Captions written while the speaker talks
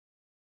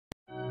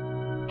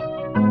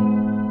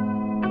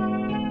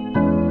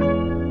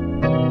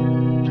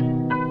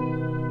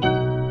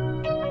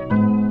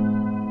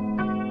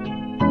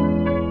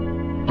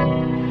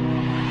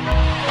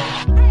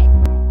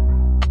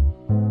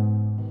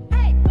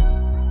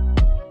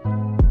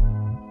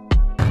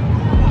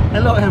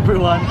Hello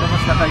everyone,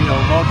 kamusta kayo?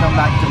 Welcome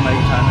back to my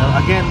channel.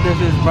 Again, this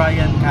is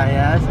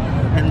briancayas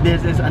and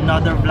this is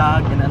another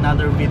vlog and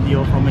another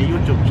video from my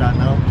YouTube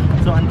channel.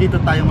 So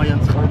andito tayo ngayon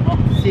sa Ormoc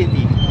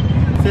City.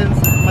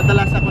 Since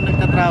madalas ako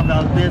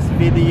nagta-travel, this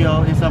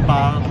video is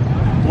about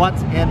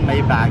what's in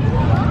my bag.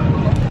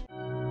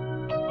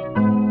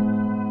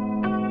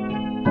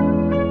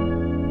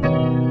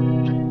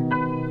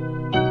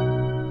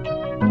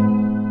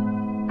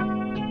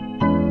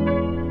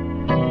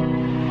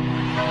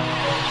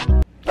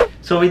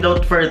 So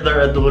without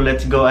further ado,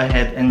 let's go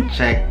ahead and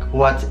check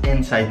what's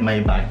inside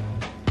my bag.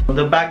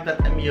 The bag that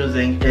I'm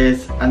using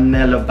is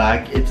ANELLO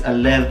bag. It's a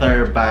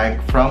leather bag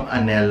from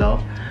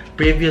ANELLO.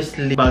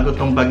 Previously, bago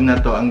tong bag na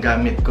to, ang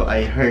gamit ko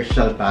ay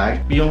Herschel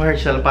bag. Yung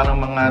Herschel, parang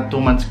mga 2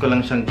 months ko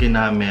lang siyang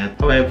ginamit.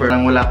 However,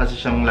 wala kasi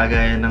siyang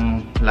lagayan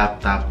ng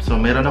laptop. So,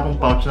 meron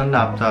akong pouch ng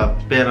laptop,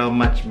 pero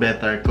much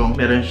better kung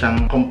meron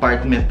siyang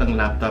compartment ng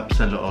laptop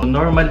sa loob.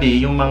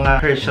 Normally, yung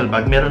mga Herschel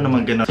bag, meron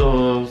naman gano'n.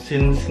 So,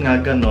 since nga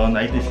gano'n,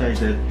 I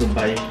decided to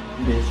buy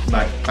this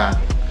backpack.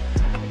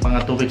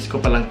 Mga 2 weeks ko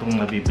pa lang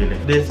itong nabibili.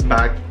 This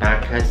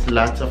backpack has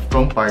lots of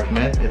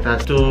compartment. It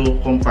has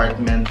 2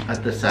 compartments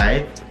at the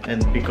side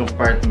and big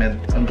compartment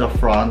on the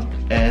front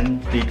and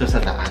dito sa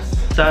taas.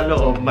 Sa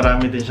loob,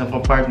 marami din siyang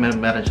compartment.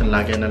 Meron siyang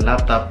lagay ng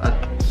laptop at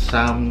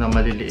some na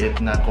maliliit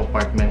na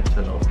compartment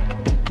sa loob.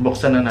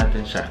 Buksan na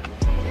natin siya.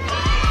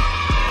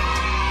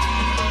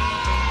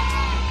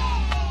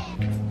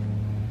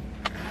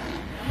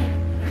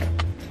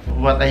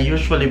 What I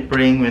usually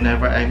bring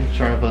whenever I'm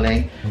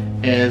traveling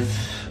is,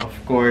 of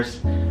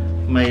course,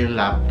 my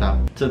laptop.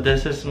 So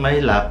this is my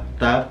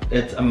laptop.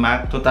 It's a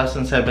Mac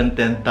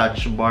 2017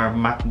 Touchbar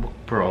MacBook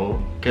Pro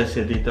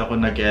kasi dito ako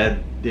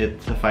nag-edit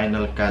sa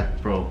Final Cut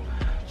Pro.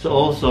 So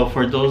also,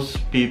 for those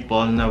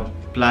people na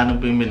plano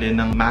bumili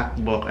ng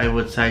MacBook, I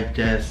would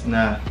suggest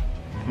na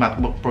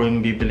MacBook Pro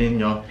yung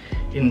bibili nyo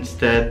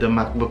instead the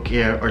MacBook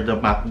Air or the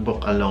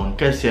MacBook alone.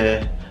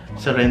 Kasi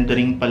sa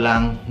rendering pa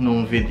lang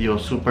nung video,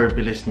 super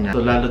bilis niya.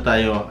 So lalo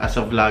tayo as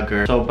a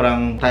vlogger,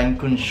 sobrang time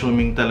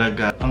consuming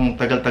talaga. Ang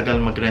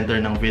tagal-tagal mag-render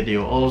ng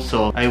video.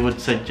 Also, I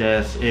would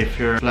suggest if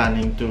you're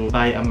planning to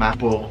buy a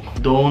MacBook,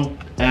 don't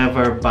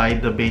ever buy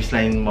the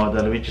baseline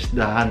model which is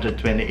the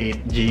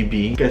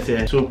 128GB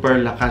kasi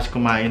super lakas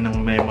kumain ng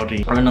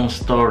memory or ng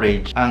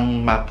storage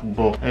ang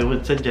MacBook. I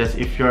would suggest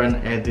if you're an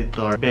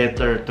editor,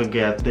 better to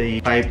get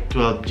the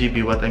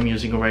 512GB what I'm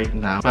using right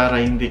now para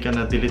hindi ka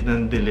na delete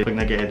ng delete pag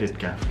nag-edit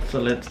ka.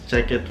 So let's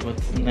check it.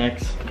 What's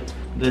next?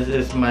 This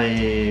is my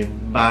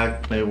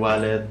bag, my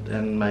wallet,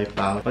 and my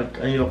pouch. Pag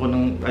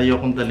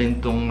ayokong dalhin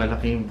tong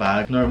malaking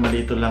bag,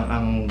 normally ito lang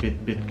ang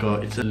bit-bit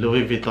ko. It's a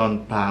Louis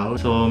Vuitton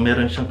pouch. So,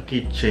 meron siyang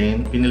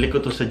keychain. Pinili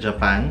ko to sa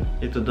Japan.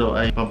 Ito daw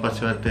ay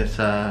pampaswerte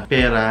sa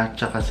pera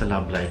tsaka sa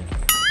love life.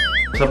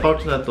 Sa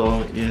pouch na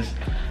to is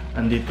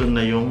andito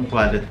na yung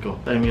wallet ko.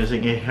 I'm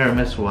using a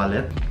Hermes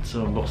wallet.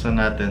 So, buksan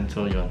natin.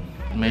 So, yun.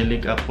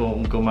 Mahilig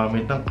ako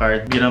gumamit ng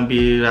card.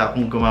 Birang-bira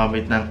akong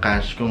gumamit ng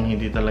cash kung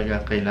hindi talaga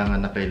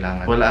kailangan na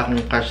kailangan. Wala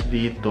akong cash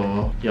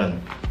dito. Yun.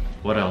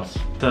 What else?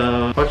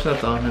 Sa pouch na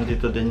to,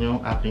 nandito din yung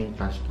aking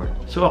passport.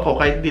 So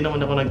ako, kahit di naman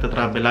ako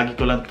nagtatravel, lagi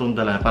ko lang itong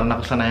dala. Parang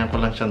nakasanayan ko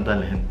lang siyang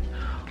dalhin.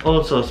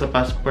 Also, sa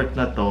passport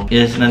na to,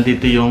 is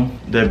nandito yung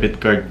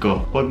debit card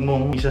ko. Huwag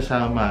mong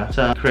isasama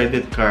sa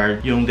credit card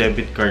yung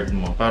debit card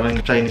mo. Parang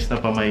Chinese na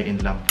pamayin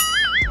lang.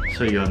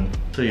 So yun.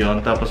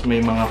 Tapos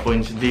may mga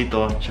coins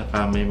dito,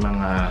 tsaka may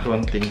mga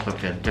konting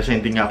papel. Kasi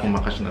hindi nga ako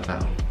makas na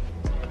tao.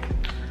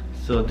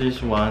 So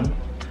this one,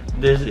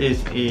 this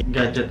is a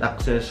gadget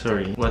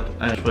accessory, what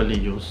I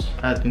usually use.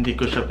 At hindi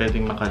ko siya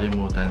pwedeng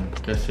makalimutan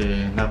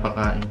kasi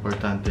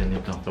napaka-importante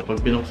nito. So pag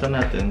binuksan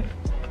natin,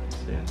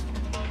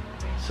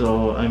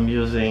 so I'm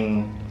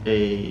using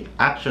a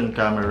action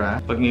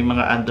camera. Pag may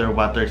mga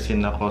underwater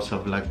scene ako sa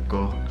vlog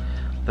ko.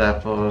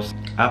 Tapos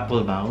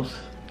Apple mouse.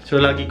 So,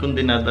 lagi kong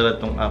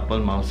dinadala tong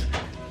Apple mouse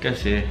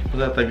kasi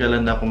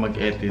matatagalan na ako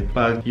mag-edit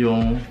pag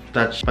yung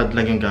touchpad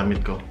lang yung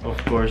gamit ko. Of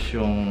course,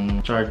 yung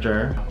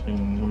charger,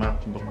 yung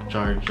MacBook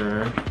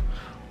charger.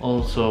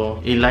 Also,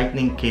 a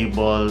lightning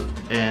cable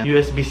and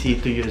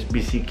USB-C to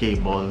USB-C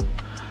cable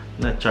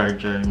na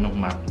charger ng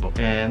MacBook.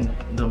 And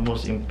the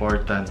most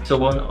important, so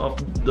one of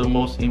the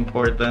most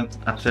important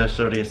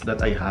accessories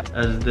that I have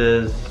is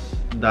this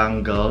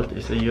dongle.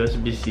 Is a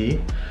USB-C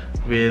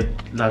with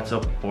lots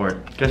of port.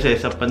 Kasi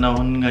sa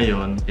panahon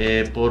ngayon,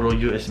 puro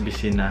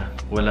USB-C na.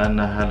 Wala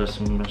na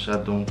halos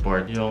masyadong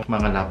port yung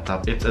mga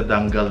laptop. It's a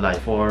dongle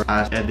life for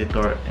as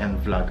editor and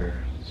vlogger.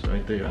 So,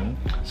 ito yun.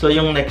 So,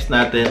 yung next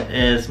natin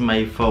is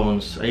my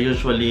phones. I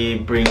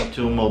usually bring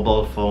 2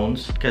 mobile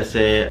phones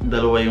kasi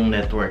dalawa yung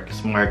network,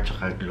 Smart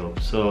tsaka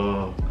Globe.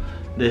 So,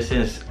 this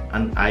is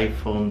an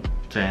iPhone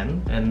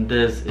 10 and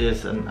this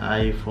is an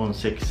iPhone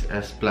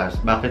 6s Plus.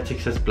 Bakit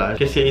 6s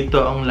Plus? Kasi ito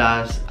ang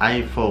last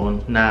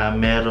iPhone na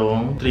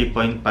merong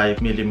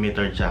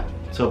 3.5mm jack.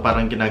 So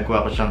parang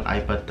ginagawa ko siyang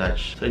iPod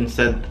Touch. So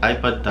instead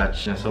iPod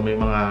Touch, so may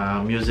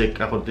mga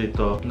music ako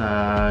dito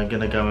na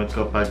ginagamit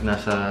ko pag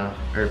nasa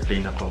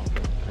airplane ako.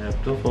 I have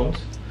 2 phones.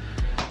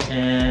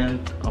 And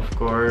of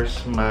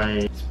course,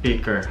 my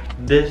speaker.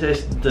 This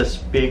is the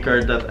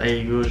speaker that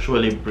I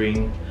usually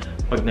bring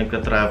pag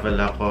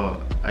nagta-travel ako.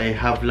 I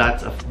have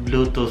lots of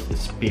Bluetooth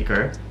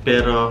speaker,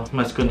 pero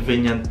mas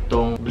convenient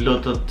tong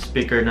Bluetooth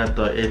speaker na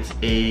to. It's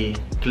a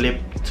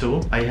Flip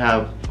 2. I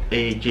have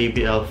a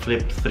JBL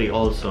Flip 3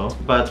 also.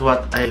 But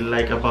what I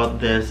like about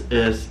this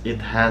is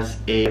it has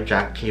a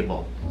jack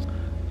cable.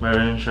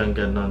 Meron siyang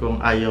ganun kung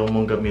ayaw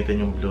mong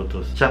gamitin yung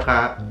Bluetooth.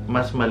 Tsaka,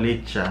 mas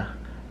maliit siya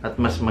at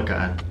mas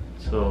magaan.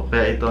 So,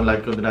 kaya ito ang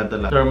lagi ko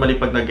dinadala. Normally,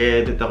 pag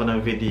nag-edit ako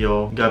ng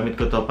video, gamit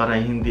ko to para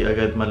hindi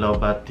agad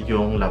malobat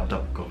yung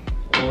laptop ko.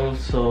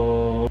 Also,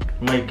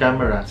 my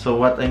camera. So,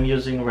 what I'm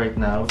using right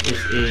now is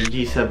a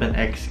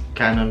G7X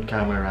Canon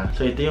camera.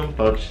 So, ito yung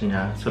pouch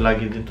niya. So,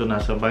 lagi dito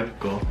nasa bag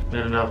ko.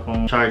 Meron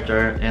akong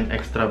charger and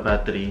extra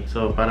battery.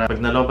 So, para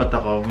pag nalobat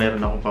ako, meron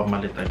akong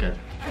pamalit agad.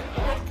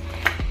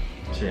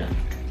 So, yan.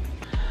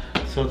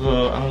 So,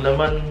 ang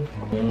laman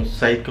ng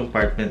side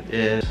compartment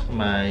is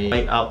my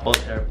Apple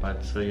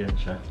AirPods. So, yan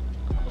siya.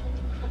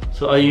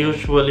 So, I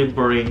usually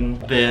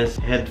bring this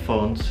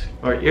headphones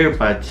or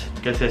earbuds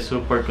kasi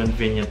super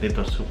convenient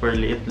nito. Super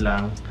liit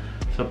lang.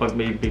 So, pag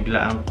may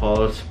biglaang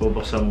calls,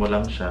 bubuksan mo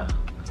lang siya.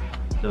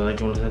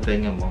 Lalagyan mo lang sa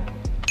tenga mo.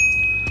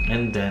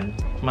 And then,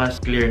 mas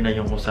clear na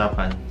yung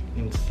usapan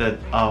instead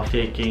of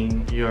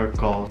taking your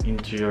call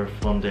into your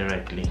phone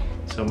directly.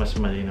 So, mas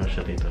malinaw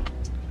siya dito.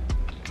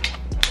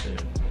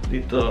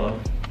 Dito,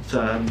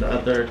 sa the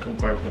other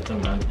compartment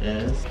naman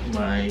is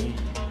my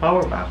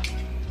power bank.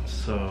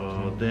 So,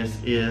 this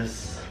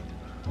is...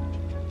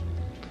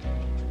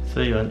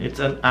 So, yun. It's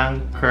an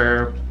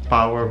ANKER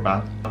power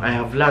bank. I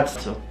have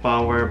lots of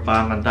power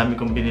bank. Ang dami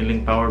kong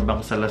biniling power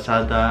bank sa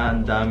Lazada.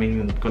 Ang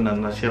daming ko na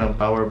nasirang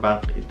power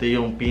bank. Ito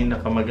yung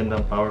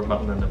pinakamagandang power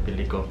bank na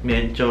nabili ko.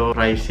 Medyo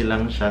pricey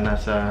lang siya.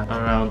 Nasa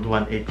around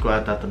 1.8 ko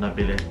ata ito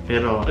nabili.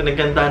 Pero, ang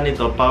nagandaan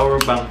nito,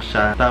 power bank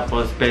siya.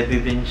 Tapos,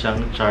 pwede din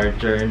siyang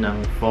charger ng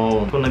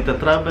phone. Kung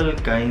nagta-travel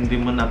ka, hindi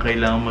mo na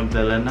kailangan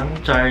magdala ng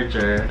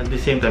charger. At the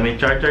same time, may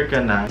charger ka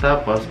na.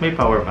 Tapos, may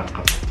power bank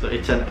ka. So,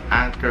 it's an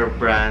ANKER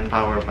brand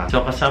power bank.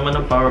 So, kasama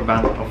ng power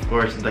bank, of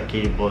course, the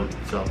cable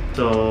itself.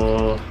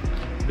 So,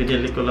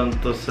 binili ko lang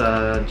to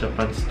sa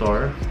Japan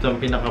store. Ito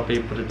ang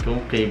pinaka-favorite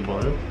kong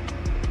cable.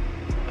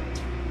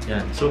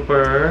 Yan.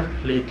 Super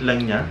liit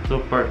lang niya.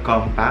 Super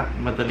compact.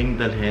 Madaling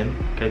dalhin.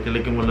 Kahit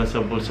ilagay mo lang sa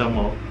bulsa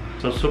mo.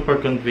 So,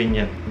 super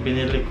convenient.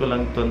 Binili ko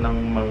lang to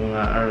ng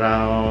mga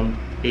around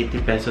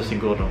 80 pesos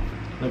siguro.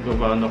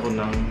 Nagbabaon ako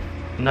ng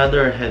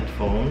another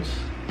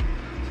headphones.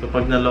 So,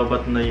 pag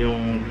nalobat na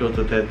yung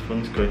Bluetooth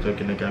headphones ko, ito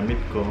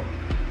ginagamit ko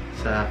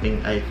sa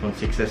aking iPhone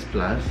 6s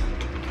Plus.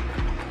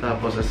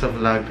 Tapos, as a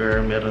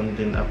vlogger, meron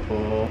din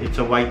ako, it's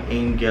a wide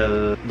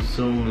angle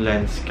zoom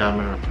lens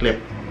camera clip.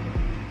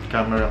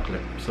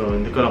 So,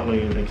 hindi ko lang kung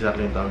yun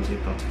exactly yung tawag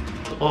dito.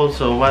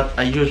 Also, what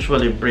I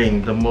usually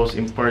bring, the most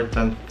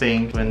important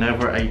thing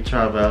whenever I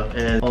travel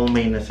is all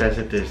my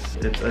necessities.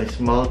 It's a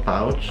small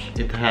pouch.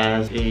 It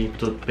has a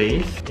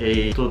toothpaste,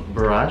 a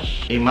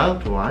toothbrush, a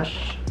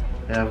mouthwash.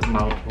 I have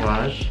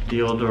mouthwash,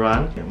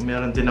 deodorant.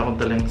 Meron din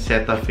akong dalang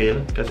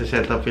Cetaphil kasi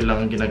Cetaphil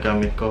lang ang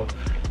ginagamit ko.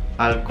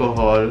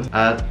 Alcohol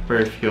at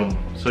perfume.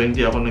 So,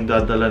 hindi ako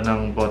nagdadala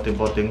ng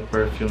bote-boteng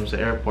perfume sa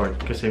airport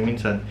kasi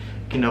minsan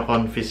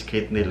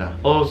kina-confiscate nila.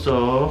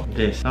 Also,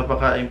 this.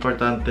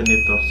 Napaka-importante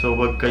nito. So,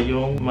 wag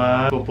kayong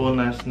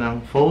mapupunas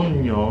ng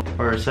phone nyo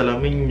or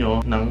salamin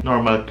nyo ng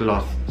normal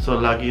cloth. So,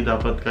 lagi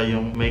dapat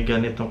kayong may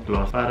ganitong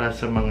cloth para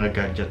sa mga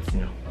gadgets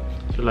nyo.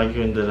 So, lagi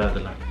yung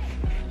dala-dala.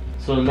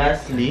 So,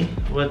 lastly,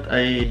 what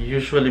I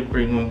usually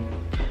bring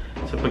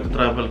sa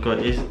pag-travel ko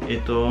is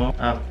ito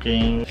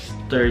aking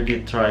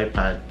sturdy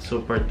tripod.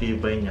 Super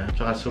tibay niya.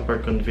 Tsaka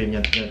super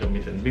convenient na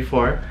gamitin.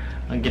 Before,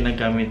 ang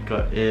ginagamit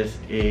ko is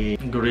a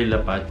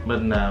GorillaPod.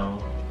 But now,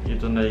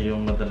 ito na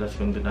yung madalas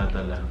kong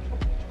dinadala.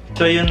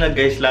 So, yun na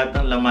guys, lahat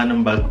ng laman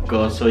ng bag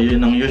ko. So,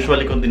 yun ang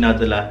usually kong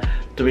dinadala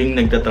tuwing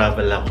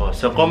nagta-travel ako.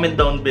 So, comment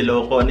down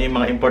below kung ano yung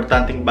mga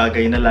importanteng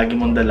bagay na lagi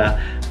mong dala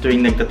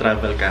tuwing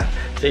nagta-travel ka.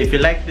 So, if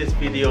you like this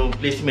video,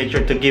 please make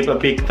sure to give a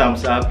big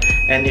thumbs up.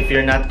 And if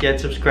you're not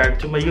yet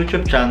subscribed to my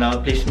YouTube channel,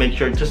 please make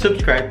sure to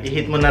subscribe.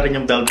 I-hit mo na rin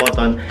yung bell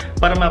button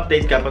para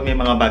ma-update ka pag may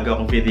mga bago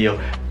akong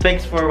video.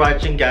 Thanks for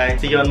watching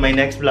guys. See you on my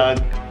next vlog.